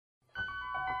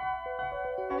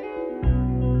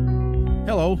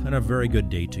Hello, and a very good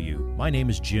day to you. My name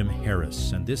is Jim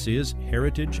Harris, and this is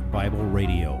Heritage Bible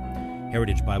Radio.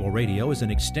 Heritage Bible Radio is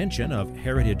an extension of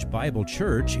Heritage Bible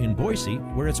Church in Boise,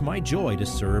 where it's my joy to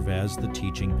serve as the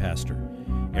teaching pastor.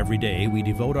 Every day, we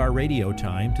devote our radio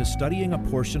time to studying a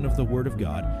portion of the Word of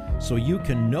God so you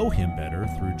can know Him better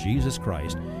through Jesus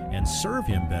Christ and serve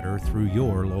Him better through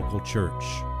your local church.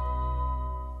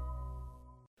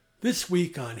 This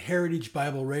week on Heritage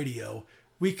Bible Radio,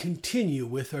 we continue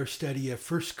with our study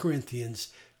of 1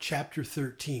 Corinthians chapter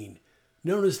 13,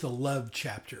 known as the love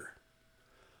chapter.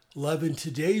 Love in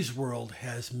today's world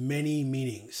has many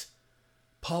meanings.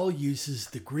 Paul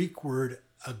uses the Greek word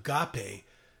agape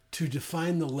to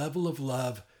define the level of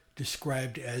love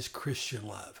described as Christian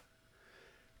love.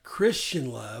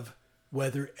 Christian love,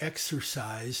 whether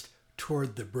exercised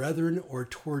toward the brethren or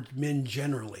toward men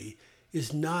generally,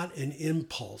 is not an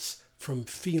impulse from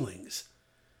feelings.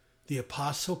 The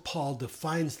Apostle Paul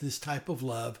defines this type of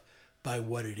love by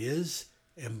what it is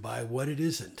and by what it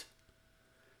isn't.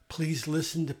 Please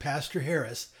listen to Pastor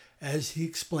Harris as he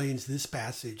explains this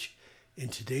passage in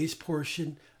today's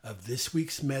portion of this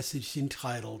week's message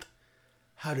entitled,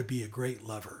 How to Be a Great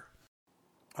Lover.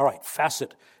 All right,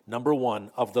 facet number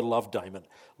 1 of the love diamond.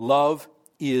 Love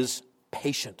is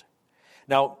patient.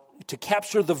 Now, to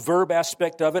capture the verb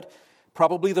aspect of it,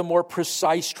 probably the more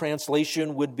precise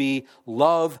translation would be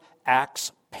love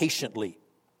acts patiently.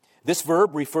 This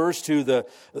verb refers to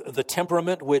the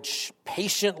temperament which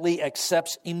patiently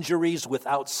accepts injuries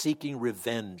without seeking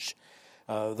revenge.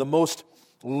 The most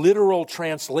literal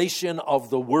translation of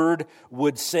the word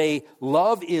would say,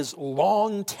 love is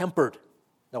long-tempered.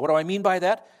 Now, what do I mean by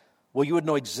that? Well, you would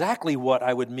know exactly what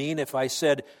I would mean if I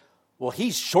said, well,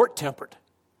 he's short-tempered.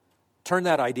 Turn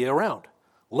that idea around.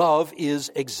 Love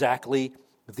is exactly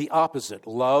the opposite.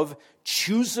 Love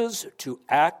chooses to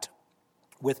act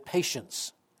with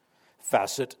patience.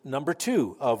 Facet number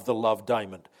 2 of the love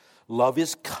diamond. Love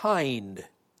is kind.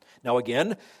 Now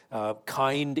again,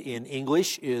 kind in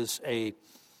English is an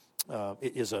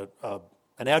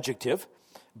adjective,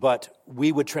 but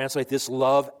we would translate this,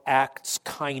 love acts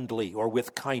kindly or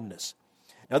with kindness.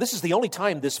 Now this is the only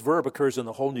time this verb occurs in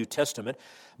the whole New Testament,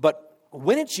 but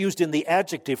when it's used in the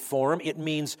adjective form, it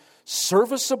means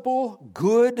serviceable,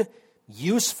 good,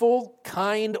 useful,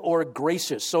 kind, or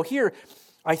gracious. So here,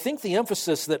 I think the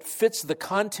emphasis that fits the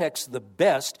context the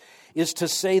best is to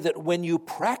say that when you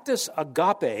practice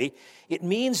agape, it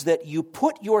means that you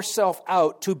put yourself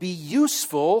out to be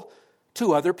useful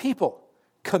to other people,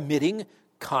 committing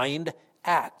kind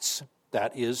acts.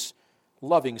 That is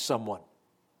loving someone.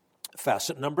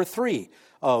 Facet number 3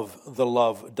 of the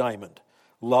love diamond.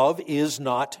 Love is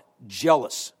not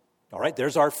jealous. All right,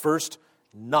 there's our first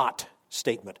not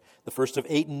statement, the first of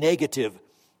 8 negative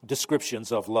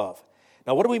descriptions of love.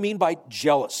 Now, what do we mean by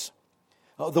jealous?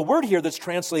 The word here that's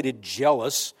translated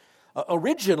jealous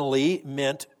originally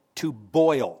meant to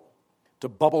boil, to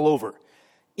bubble over.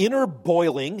 Inner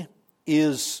boiling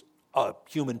is a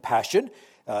human passion.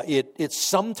 It's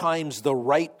sometimes the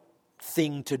right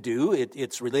thing to do.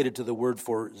 It's related to the word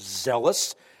for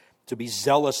zealous, to be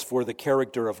zealous for the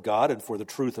character of God and for the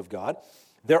truth of God.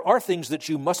 There are things that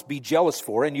you must be jealous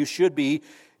for, and you should be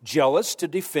jealous to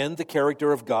defend the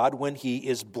character of God when He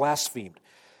is blasphemed.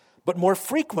 But more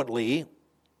frequently,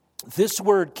 this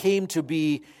word came to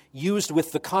be used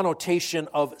with the connotation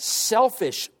of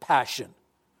selfish passion,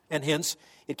 and hence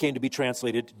it came to be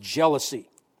translated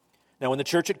jealousy. Now, in the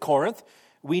church at Corinth,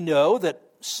 we know that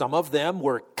some of them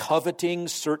were coveting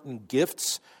certain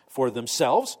gifts for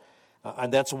themselves,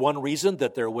 and that's one reason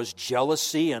that there was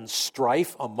jealousy and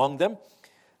strife among them.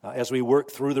 As we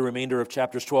work through the remainder of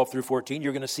chapters 12 through 14,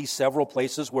 you're going to see several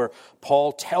places where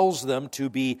Paul tells them to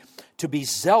be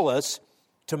zealous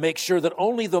to make sure that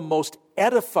only the most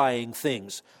edifying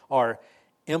things are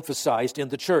emphasized in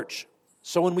the church.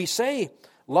 So when we say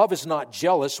love is not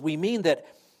jealous, we mean that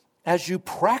as you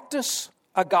practice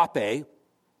agape,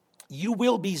 you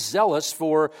will be zealous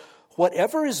for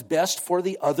whatever is best for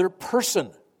the other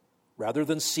person, rather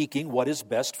than seeking what is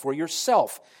best for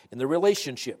yourself in the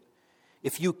relationship.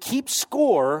 If you keep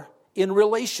score in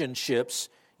relationships,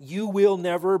 you will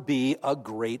never be a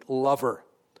great lover.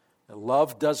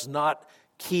 Love does not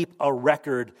keep a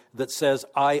record that says,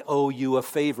 I owe you a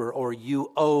favor or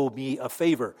you owe me a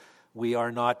favor. We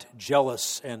are not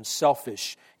jealous and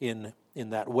selfish in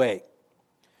that way.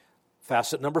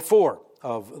 Facet number 4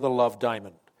 of the love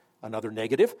diamond, another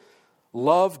negative.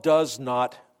 Love does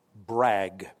not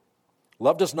brag.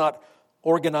 Love does not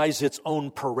organize its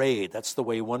own parade. That's the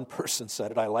way one person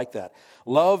said it. I like that.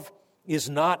 Love is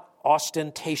not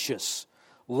ostentatious.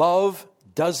 Love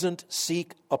doesn't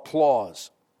seek applause.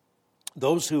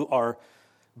 those who are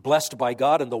blessed by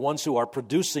God and the ones who are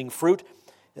producing fruit,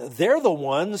 they're the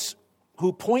ones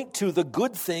who point to the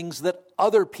good things that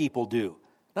other people do,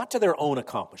 not to their own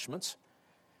accomplishments.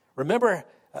 Remember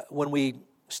when we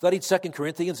studied 2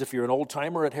 Corinthians, if you're an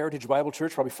old-timer at Heritage Bible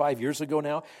Church, probably 5 years ago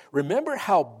now, remember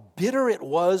how bitter it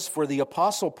was for the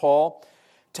Apostle Paul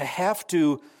to have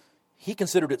to, he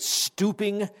considered it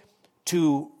stooping,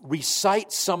 to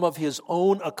recite some of his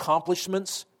own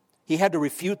accomplishments. He had to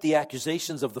refute the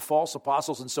accusations of the false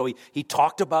apostles, and so he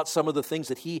talked about some of the things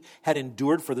that he had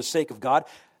endured for the sake of God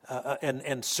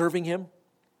and serving him.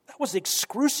 That was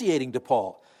excruciating to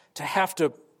Paul, to have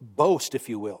to boast, if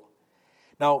you will.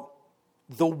 Now,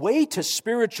 the way to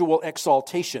spiritual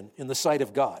exaltation in the sight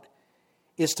of God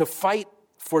is to fight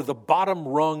for the bottom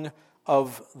rung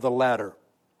of the ladder.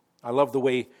 I love the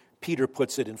way Peter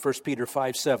puts it in 1 Peter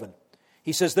 5:7.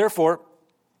 He says, "Therefore,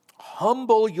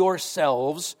 humble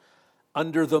yourselves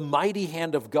under the mighty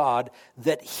hand of God,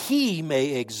 that He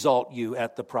may exalt you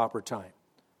at the proper time."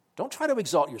 Don't try to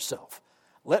exalt yourself.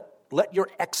 Let your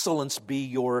excellence be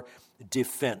your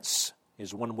defense,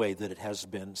 is one way that it has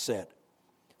been said.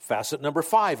 Facet number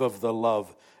 5 of the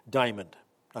love diamond,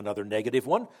 another negative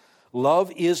one.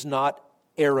 Love is not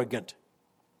arrogant.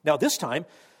 Now this time,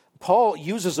 Paul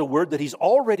uses a word that he's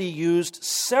already used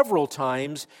several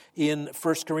times in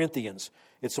 1 Corinthians.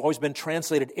 It's always been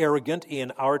translated arrogant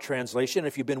in our translation.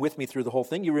 If you've been with me through the whole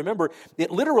thing, you remember it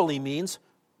literally means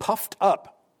puffed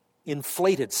up,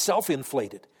 inflated,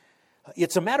 self-inflated.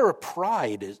 It's a matter of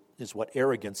pride is what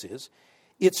arrogance is.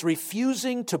 It's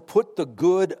refusing to put the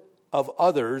good of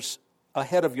others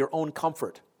ahead of your own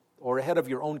comfort or ahead of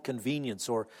your own convenience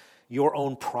or your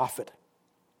own profit.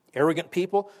 Arrogant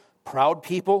people, proud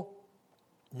people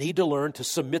need to learn to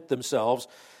submit themselves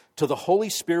to the Holy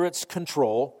Spirit's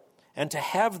control and to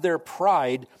have their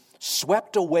pride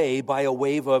swept away by a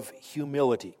wave of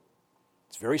humility.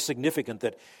 It's very significant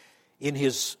that in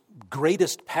his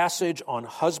greatest passage on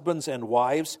husbands and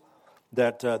wives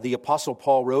that the Apostle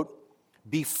Paul wrote,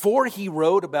 before he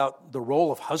wrote about the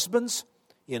role of husbands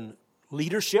in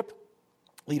leadership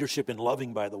in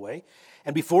loving, by the way,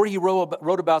 and before he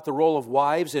wrote about the role of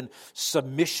wives in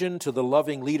submission to the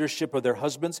loving leadership of their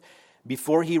husbands,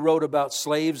 before he wrote about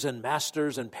slaves and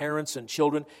masters and parents and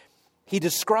children, he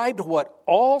described what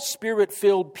all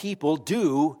Spirit-filled people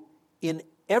do in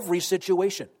every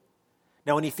situation.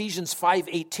 Now in Ephesians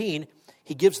 5:18,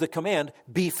 he gives the command,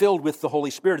 be filled with the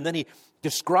Holy Spirit. And then he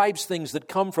describes things that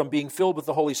come from being filled with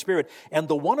the Holy Spirit. And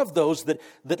the one of those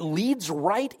that leads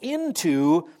right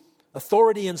into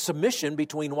authority and submission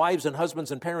between wives and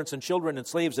husbands and parents and children and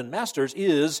slaves and masters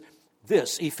is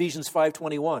this, Ephesians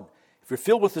 5:21. If you're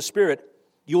filled with the Spirit,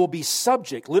 you will be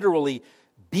subject, literally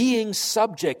being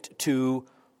subject to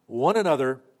one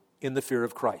another in the fear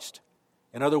of Christ.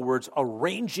 In other words,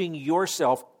 arranging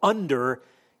yourself under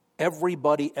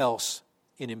everybody else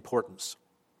in importance.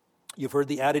 You've heard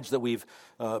the adage that we've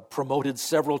promoted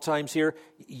several times here.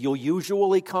 You'll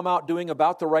usually come out doing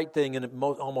about the right thing in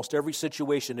almost every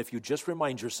situation if you just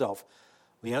remind yourself.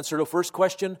 The answer to the first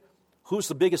question, who's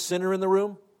the biggest sinner in the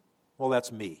room? Well,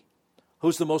 that's me.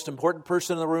 Who's the most important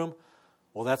person in the room?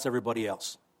 Well, that's everybody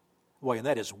else. Boy, and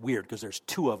that is weird because there's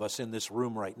 2 of us in this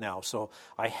room right now, so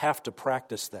I have to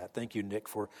practice that. Thank you, Nick,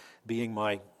 for being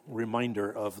my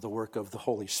reminder of the work of the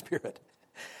Holy Spirit.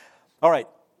 All right,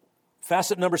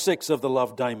 facet number 6 of the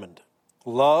love diamond.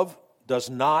 Love does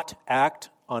not act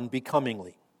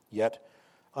unbecomingly. Yet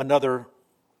another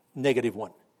negative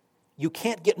one. You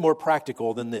can't get more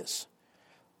practical than this.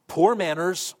 Poor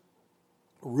manners,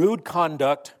 rude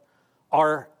conduct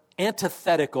are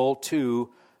antithetical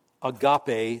to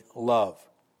agape love.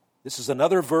 This is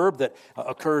another verb that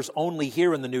occurs only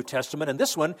here in the New Testament. And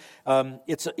this one,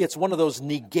 it's one of those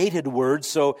negated words.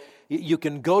 So you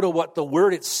can go to what the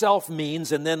word itself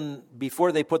means, and then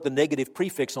before they put the negative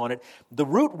prefix on it, the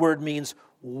root word means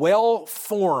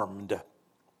well-formed.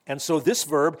 And so this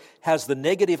verb has the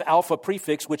negative alpha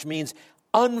prefix, which means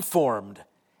unformed.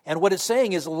 And what it's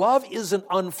saying is love isn't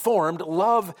unformed.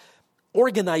 Love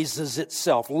organizes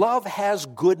itself. Love has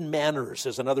good manners,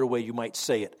 is another way you might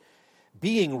say it.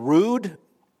 Being rude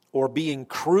or being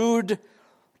crude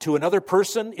to another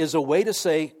person is a way to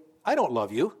say, I don't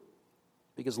love you,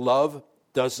 because love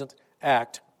doesn't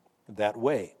act that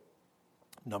way.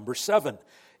 Number 7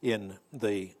 in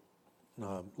the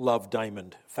love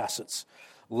diamond facets.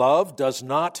 Love does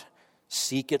not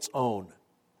seek its own.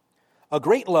 A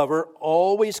great lover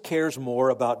always cares more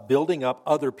about building up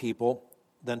other people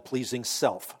than pleasing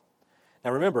self.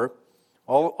 Now remember,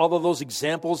 all of those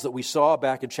examples that we saw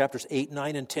back in chapters 8,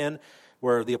 9, and 10,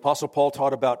 where the Apostle Paul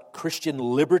taught about Christian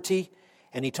liberty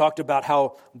And he talked about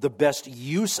how the best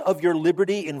use of your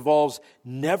liberty involves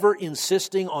never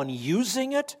insisting on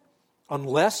using it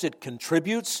unless it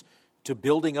contributes to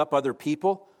building up other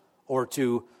people or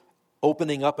to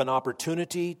opening up an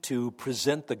opportunity to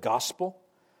present the gospel.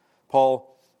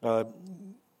 Paul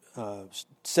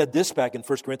said this back in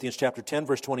 1 Corinthians chapter 10,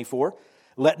 verse 24,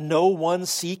 "Let no one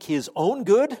seek his own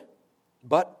good,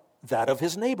 but that of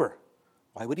his neighbor."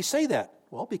 Why would he say that?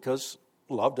 Well, because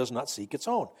love does not seek its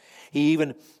own. He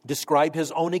even described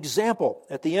his own example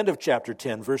at the end of chapter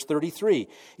 10, verse 33.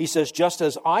 He says, "Just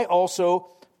as I also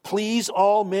please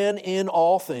all men in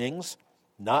all things,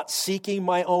 not seeking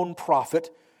my own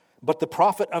profit, but the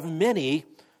profit of many,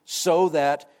 so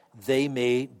that they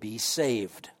may be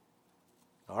saved."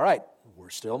 All right, we're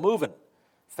still moving.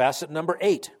 Facet number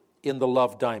 8 in the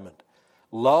love diamond.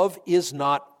 Love is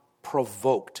not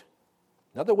provoked.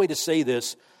 Another way to say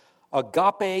this,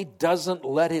 agape doesn't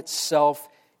let itself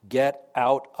get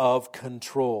out of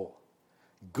control.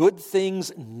 Good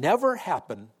things never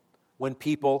happen when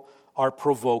people are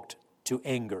provoked to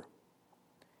anger.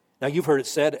 Now, you've heard it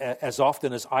said as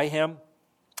often as I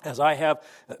have.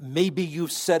 Maybe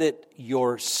you've said it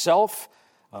yourself.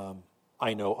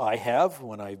 I know I have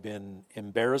when I've been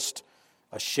embarrassed,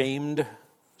 ashamed,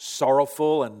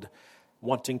 sorrowful, and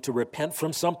wanting to repent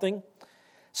from something.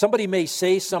 Somebody may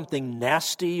say something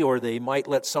nasty, or they might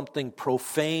let something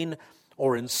profane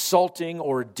or insulting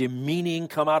or demeaning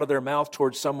come out of their mouth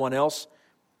towards someone else.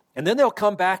 And then they'll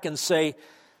come back and say,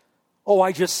 "Oh,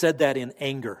 I just said that in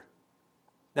anger."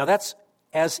 Now that's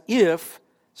as if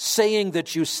saying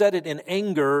that you said it in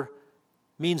anger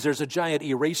means there's a giant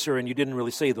eraser and you didn't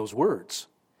really say those words.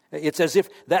 It's as if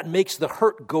that makes the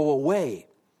hurt go away.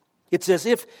 It's as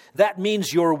if that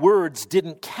means your words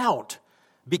didn't count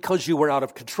because you were out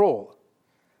of control.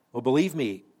 Well, believe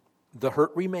me, the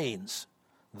hurt remains.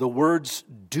 The words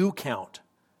do count.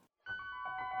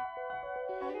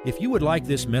 If you would like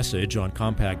this message on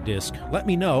compact disc, let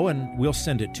me know and we'll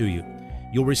send it to you.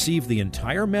 You'll receive the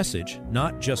entire message,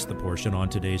 not just the portion on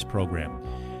today's program.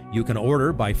 You can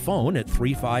order by phone at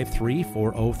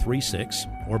 353-4036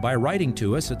 or by writing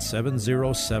to us at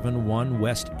 7071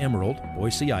 West Emerald,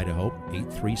 Boise, Idaho,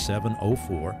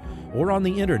 83704, or on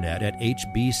the internet at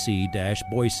hbc-boise.org.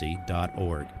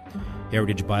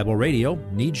 Heritage Bible Radio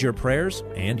needs your prayers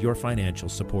and your financial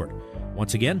support.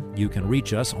 Once again, you can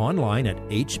reach us online at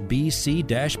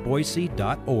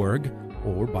hbc-boise.org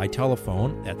or by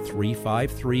telephone at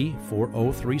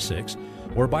 353-4036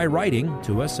 or by writing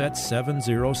to us at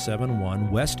 7071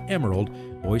 West Emerald,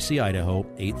 Boise, Idaho,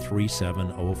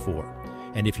 83704.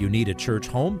 And if you need a church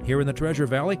home here in the Treasure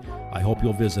Valley, I hope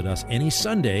you'll visit us any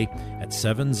Sunday at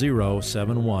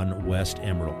 7071 West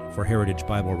Emerald. For Heritage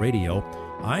Bible Radio,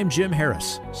 I'm Jim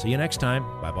Harris. See you next time.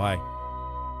 Bye-bye.